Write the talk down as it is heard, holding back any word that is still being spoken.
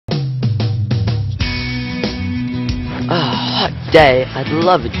day, I'd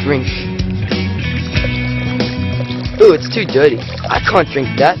love a drink. Ooh, it's too dirty. I can't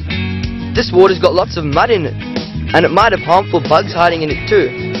drink that. This water's got lots of mud in it, and it might have harmful bugs hiding in it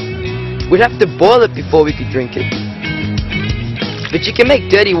too. We'd have to boil it before we could drink it. But you can make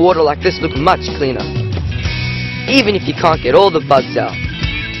dirty water like this look much cleaner, even if you can't get all the bugs out.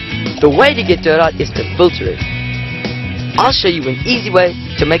 The way to get dirt out is to filter it. I'll show you an easy way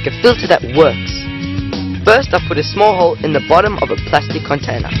to make a filter that works. First, I put a small hole in the bottom of a plastic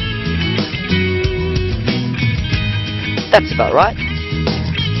container. That's about right.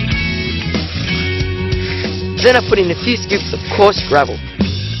 Then I put in a few scoops of coarse gravel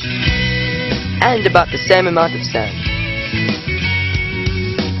and about the same amount of sand.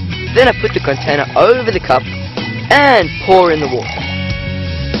 Then I put the container over the cup and pour in the water.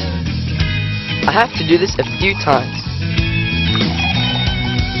 I have to do this a few times.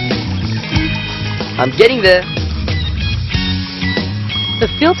 I'm getting there. The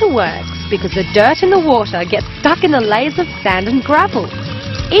filter works because the dirt in the water gets stuck in the layers of sand and gravel.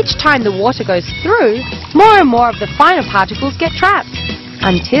 Each time the water goes through, more and more of the finer particles get trapped.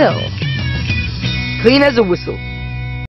 Until... Clean as a whistle.